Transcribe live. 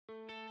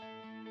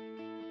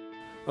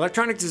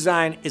Electronic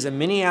Design is a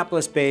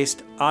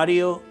Minneapolis-based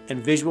audio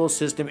and visual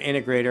system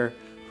integrator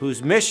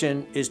whose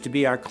mission is to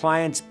be our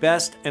client's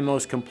best and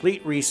most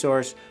complete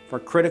resource for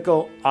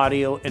critical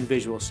audio and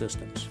visual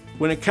systems.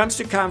 When it comes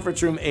to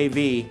conference room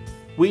AV,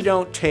 we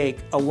don't take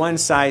a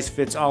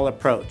one-size-fits-all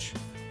approach.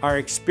 Our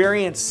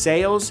experienced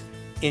sales,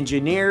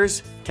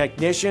 engineers,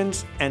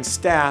 technicians, and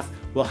staff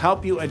will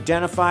help you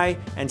identify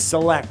and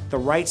select the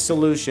right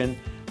solution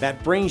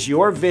that brings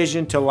your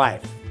vision to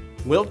life.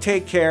 We'll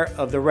take care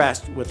of the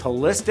rest with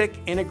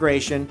holistic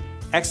integration,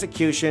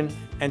 execution,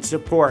 and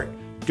support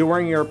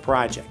during your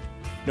project,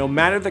 no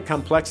matter the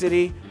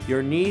complexity,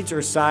 your needs,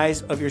 or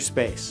size of your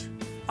space.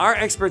 Our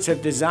experts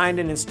have designed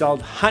and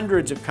installed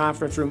hundreds of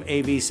conference room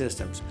AV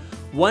systems.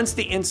 Once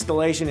the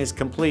installation is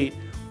complete,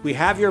 we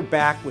have your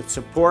back with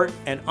support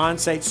and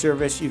on-site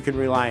service you can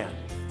rely on.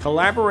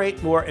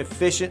 Collaborate more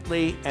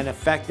efficiently and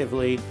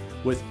effectively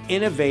with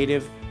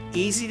innovative,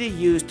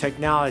 easy-to-use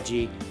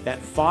technology that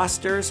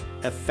fosters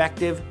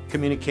effective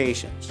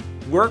communications.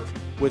 Work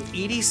with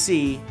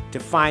EDC to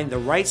find the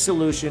right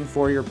solution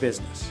for your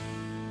business.